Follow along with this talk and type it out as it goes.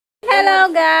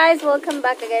Hello guys! Welcome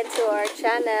back again to our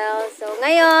channel. So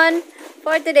ngayon,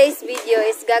 for today's video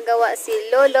is gagawa si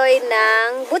Loloy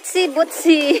ng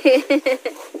butsi-butsi.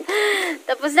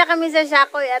 Tapos na kami sa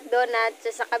Shakoy at Donut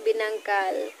sa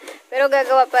Binangkal. Pero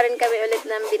gagawa pa rin kami ulit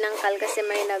ng Binangkal kasi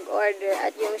may nag-order.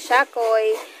 At yung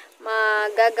Shakoy,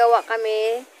 magagawa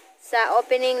kami sa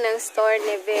opening ng store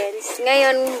ni Vince.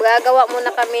 Ngayon, gagawa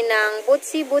muna kami ng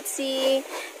butsi-butsi.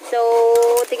 So,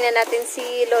 tingnan natin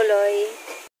si Loloy.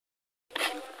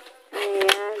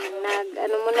 Ayan,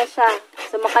 ano muna siya.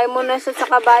 Sumakay muna siya sa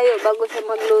kabayo bago siya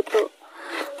magluto.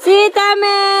 Si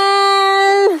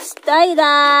Tamel! Hi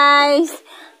guys!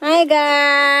 Hi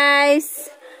guys!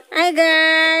 Hi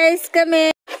guys!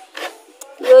 Kami!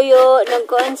 Yoyo!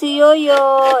 Nagkuhan si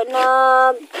Yoyo!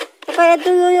 Sakay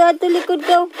ato Yoyo ato likod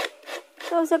ko.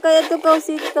 Sakay ato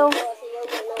kausito.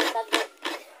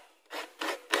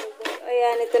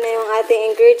 Ayan, ito na yung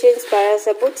ating ingredients para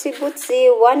sa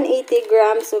butsi-butsi. 180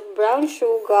 grams of brown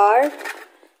sugar.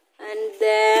 And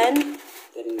then,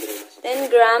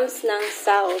 10 grams ng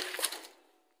salt.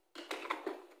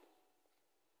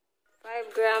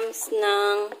 5 grams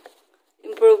ng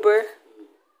improver.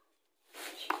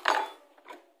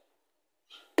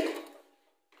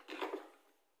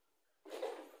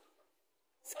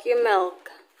 Skim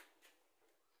milk.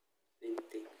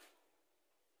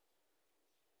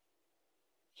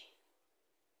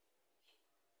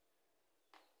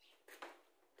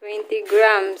 20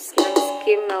 grams ng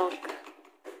skim milk.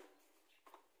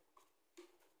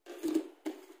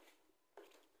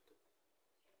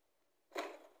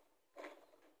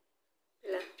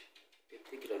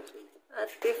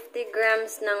 At 50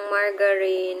 grams ng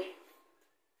margarine.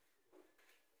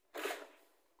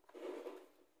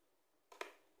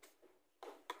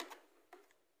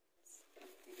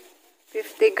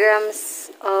 $50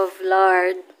 grams of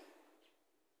lard.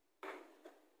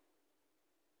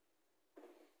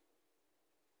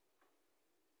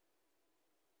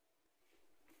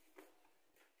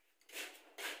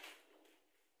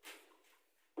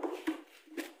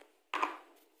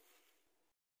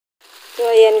 So,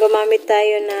 ayan, gumamit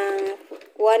tayo ng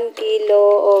 1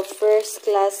 kilo of first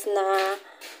class na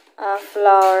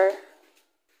flour.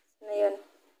 Na yun.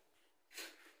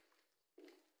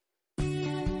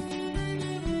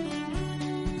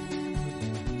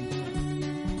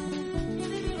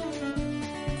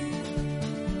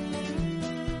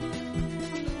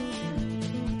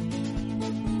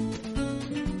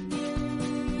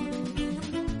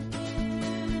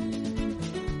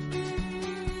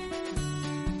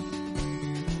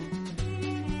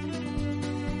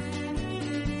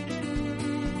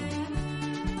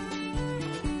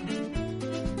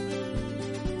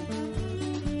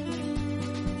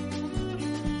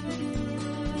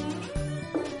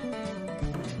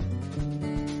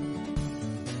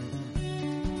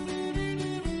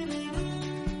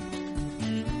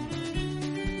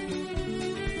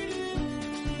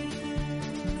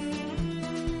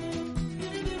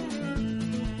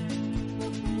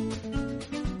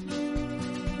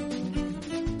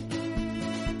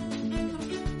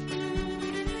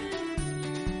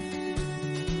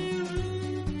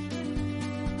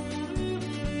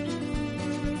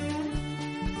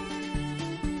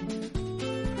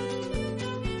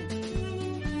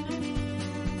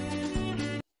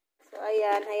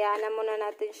 Ayan, hayaan na muna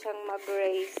natin siyang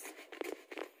mag-raise.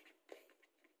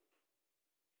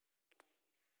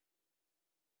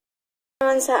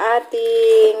 Naman sa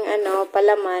ating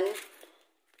palaman.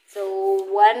 So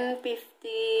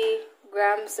 150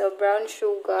 grams of brown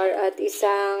sugar at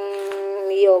isang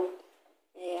niyog.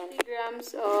 Ayan. 50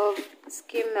 grams of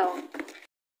skim milk.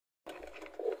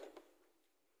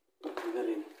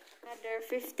 Another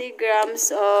 50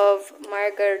 grams of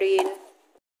margarine.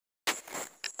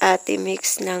 At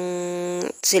i-mix ng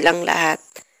silang lahat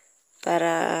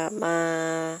para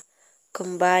ma-combine.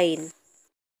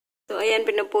 So, ayan,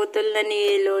 pinuputol na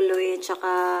ni Loloy at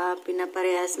saka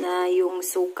pinaparehas na yung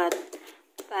sukat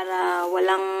para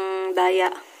walang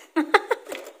daya.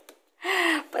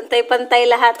 Pantay-pantay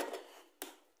lahat.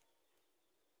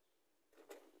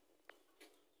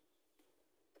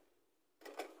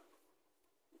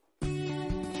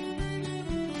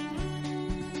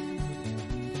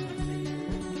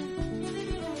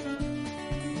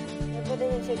 Ano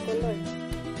yung shade color?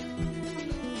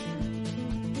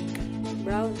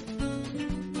 Brown.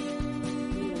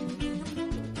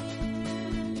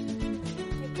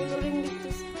 May coloring dito.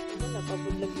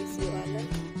 Napabudlag yung siwalan.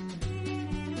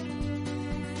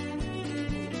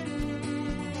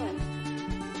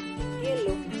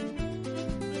 Yellow.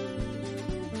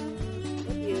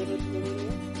 Yellow.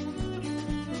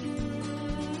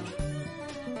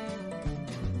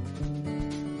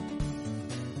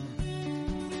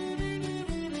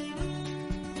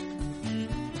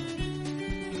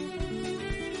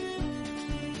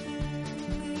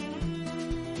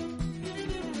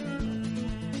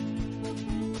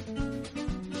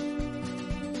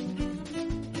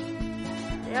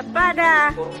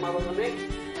 Yapada. Forma ba kami?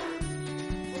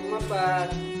 Forma pa.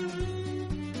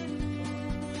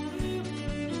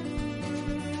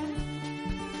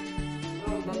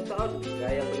 Taon.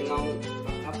 Gaya mo nga ang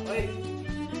up-up.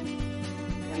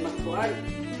 Yan magkuhan.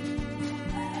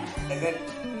 Agad.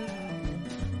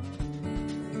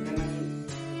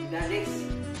 Dalis.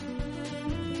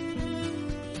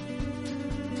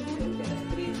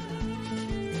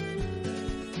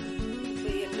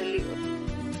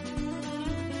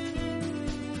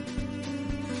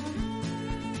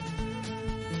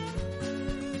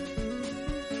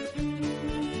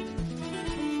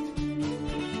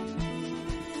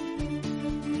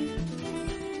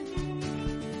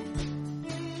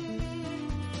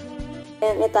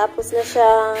 Ayan, tapos na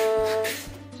siyang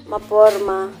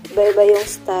maporma. Iba-iba yung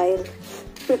style.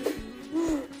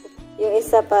 Yung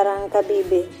isa parang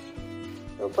kabibe.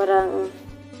 So, parang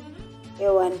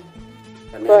ewan.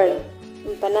 Corn.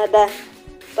 Panada.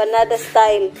 Panada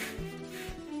style.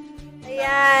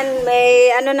 Ayan, may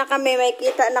ano na kami, may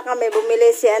kita na kami.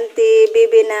 Bumili si Auntie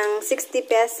Bibi ng 60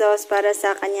 pesos para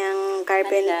sa kanyang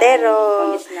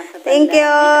karpentero. Thank you!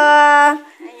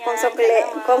 Kung sukli,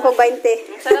 kung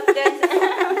 20. Sarap din.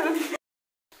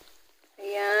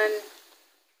 Ayan.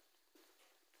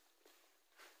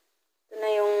 Ito na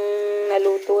yung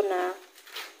naluto na.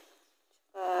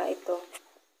 Ito.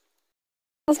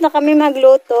 Tapos na kami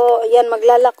magluto. Ayan,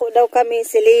 maglalako daw kami.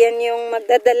 Si Leanne yung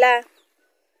magdadala.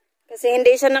 Kasi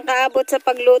hindi siya nakaabot sa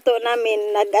pagluto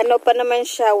namin. Nag-ano pa naman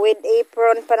siya. With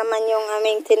apron pa naman yung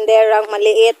aming tinderang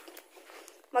maliit.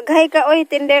 Mag-hi ka, oy,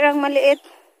 tinderang maliit.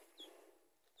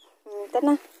 Ito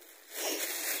na.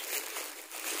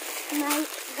 May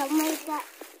gamay ka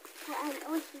kuan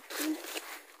o sige.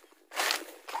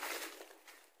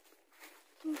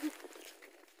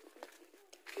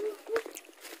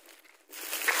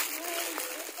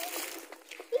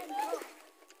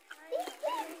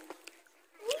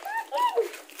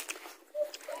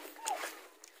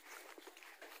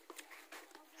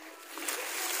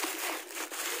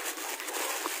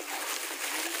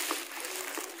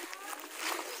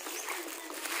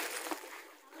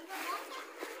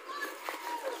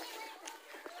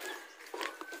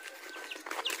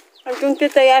 Ang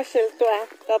tita Yashil to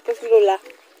tapos Lula.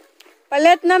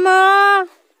 Palit na mo!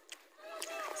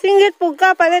 Singgit po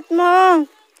ka, palit mo!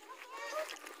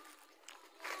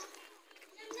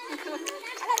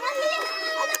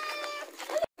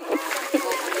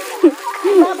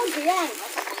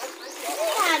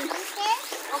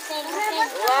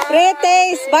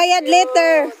 Pre-taste, bayad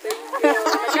later!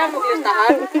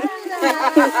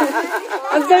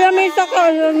 Agdalamisa ka,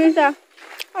 agdalamisa.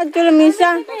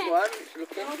 Agdalamisa.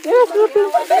 Yes, look.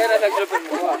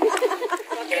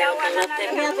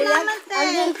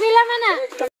 Pila man na.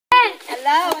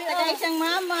 Hello, taga isang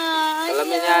mama. Alam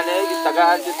niya na yung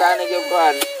tagaan kita na yung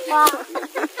kuhan.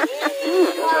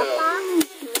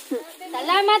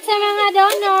 Salamat sa mga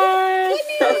donors.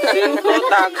 Taxing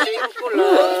ko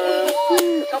lang.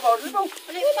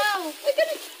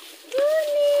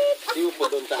 Siyo po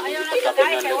doon tayo.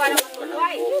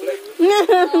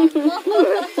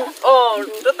 Oh,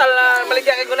 total na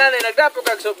maligyan kayo na nagdapo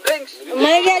kag soft drinks.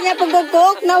 Maligyan niya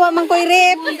pagkukok, nawa man ko'y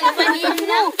rip.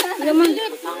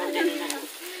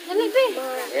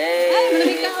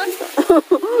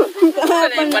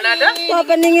 Panada?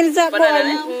 Papaningil sa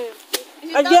kuhan.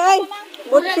 Ay,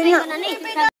 butsi na.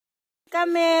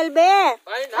 Kamel, be.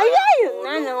 Ay,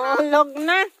 nahulog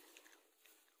na.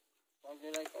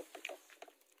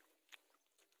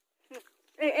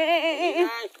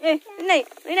 Inay.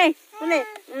 Ano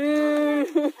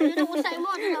usay mo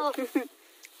dito?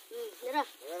 Dira.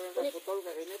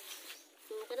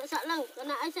 Kada sa lang,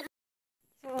 kana ay sa.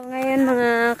 So, ngayon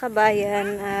mga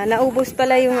kabayan, naubos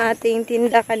pala yung ating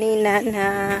tinda kanina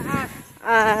na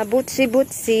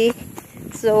butsi-butsi.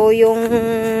 So, yung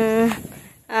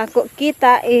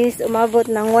kita is umabot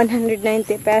ng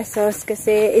 190 pesos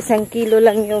kasi 1 kilo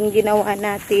lang yung ginawa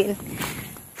natin.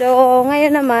 So,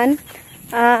 ngayon naman,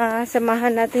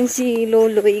 samahan natin si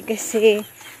Loloy kasi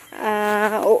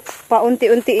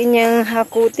paunti-untiin niyang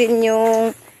hakutin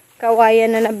yung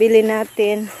kawayan na nabili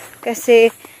natin.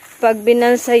 Kasi pag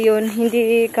binalsa yun,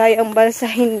 hindi kayang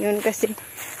balsahin yun kasi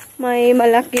may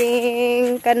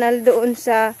malaking kanal doon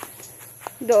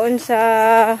sa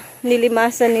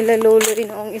nilimasan nila Loloy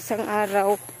noong isang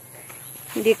araw.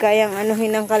 Hindi kayang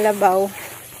anuhin ng kalabaw.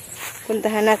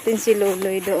 Puntahan natin si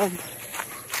Loloy doon.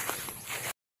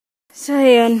 So,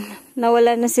 ayan.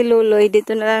 Nawala na si Loloy.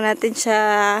 Dito na lang natin siya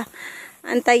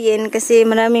antayin kasi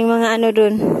maraming mga ano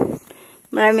doon.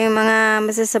 Maraming mga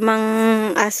masasamang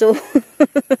aso.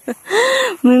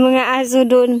 May mga aso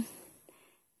doon.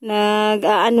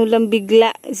 Nag-aano lang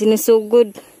bigla,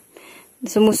 sinusugod.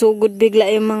 Sumusugod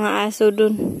bigla yung mga aso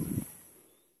dun.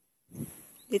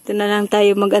 Dito na lang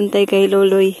tayo magantay kay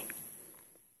Loloy.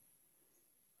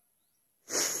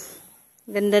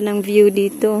 Ganda ng view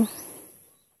dito.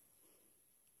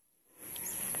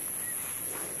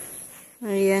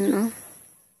 Ayan, oh.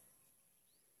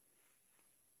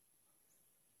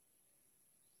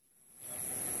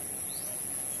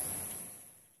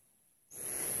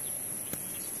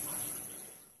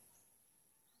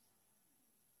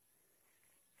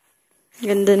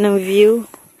 Ganda ng view.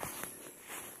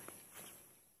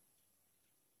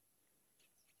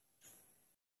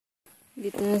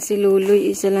 Dito na si Luloy.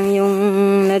 Isa lang yung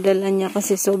nadala niya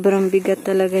kasi sobrang bigat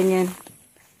talaga niyan.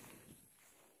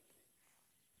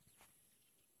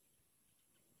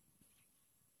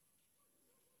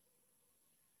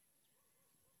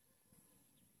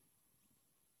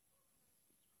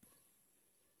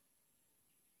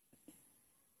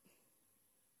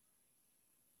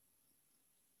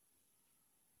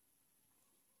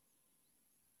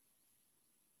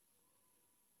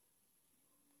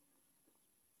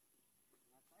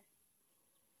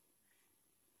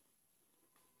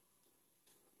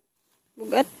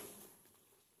 Bugat.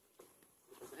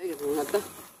 Ay, bunga ta.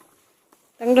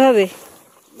 Tanggabi.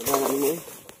 Mabangan mo eh.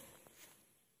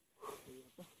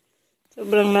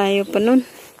 Sobrang layo pa nun.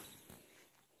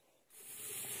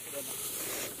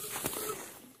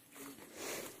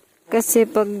 Kasi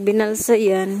pag binalsa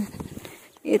yan,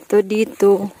 ito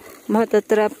dito,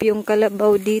 matatrap yung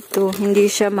kalabaw dito. Hindi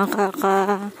siya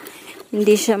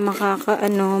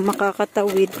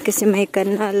makakatawid kasi may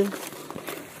kanal.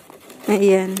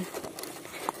 Ayan.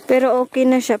 Pero okay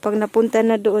na siya pag napunta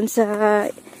na doon sa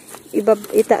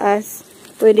itaas,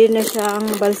 pwede na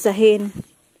siyang balsahin.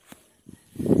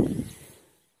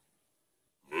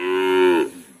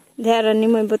 Diharan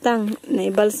ni mo ibutang,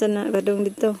 naibalsa na kadong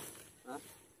dito.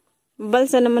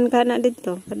 Balsa naman ka na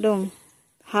dito, kadong.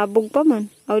 Habog pa man.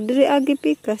 Aw diri agi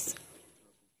pikas.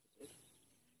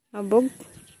 Habog.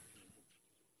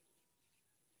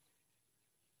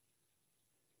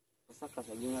 Saka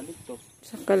sa nga dito.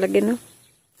 Saka lagi no.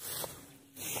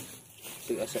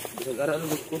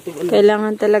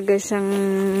 Kailangan talaga siyang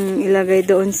ilagay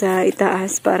doon sa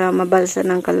itaas para mabalsa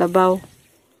ng kalabaw.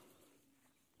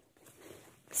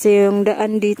 Kasi yung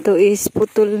daan dito is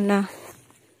putol na.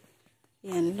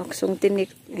 Yan, luksong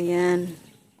tinik. Ayan.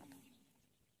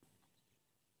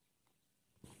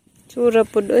 Tsura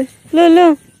po doon.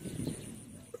 Lala.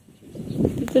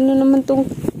 Dito na naman tong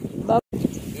bab.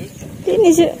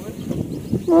 Dini siya.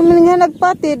 Mamin nga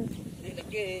nagpatid.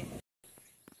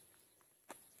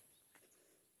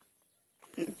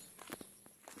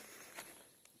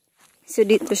 So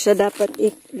dito siya dapat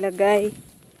ilagay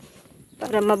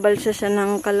para mabalsa siya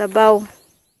ng kalabaw.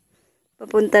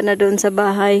 Papunta na doon sa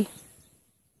bahay.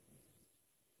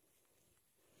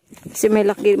 Kasi may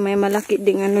malaki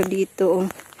ding ano dito. Oh.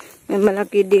 May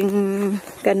malaki ding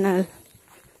kanal.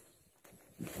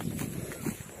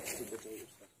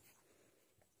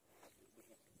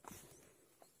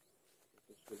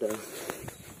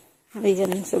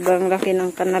 Ayan, sobrang laki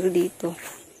ng kanal dito.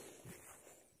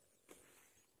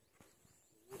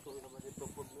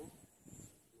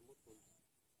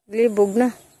 Libog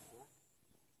na.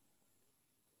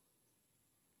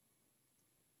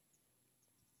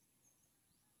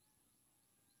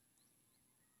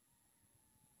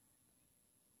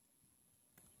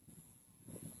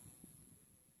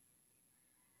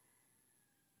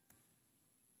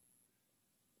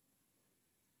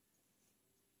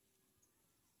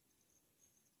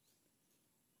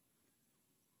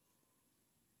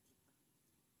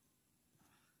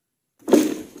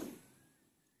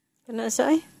 Kana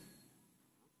sa ay?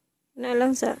 Na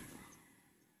lang sa.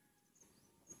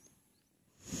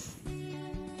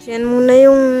 Yan muna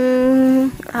yung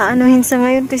aanuhin sa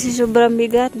ngayon kasi sobrang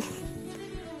bigat.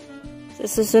 Sa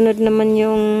susunod naman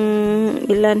yung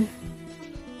ilan.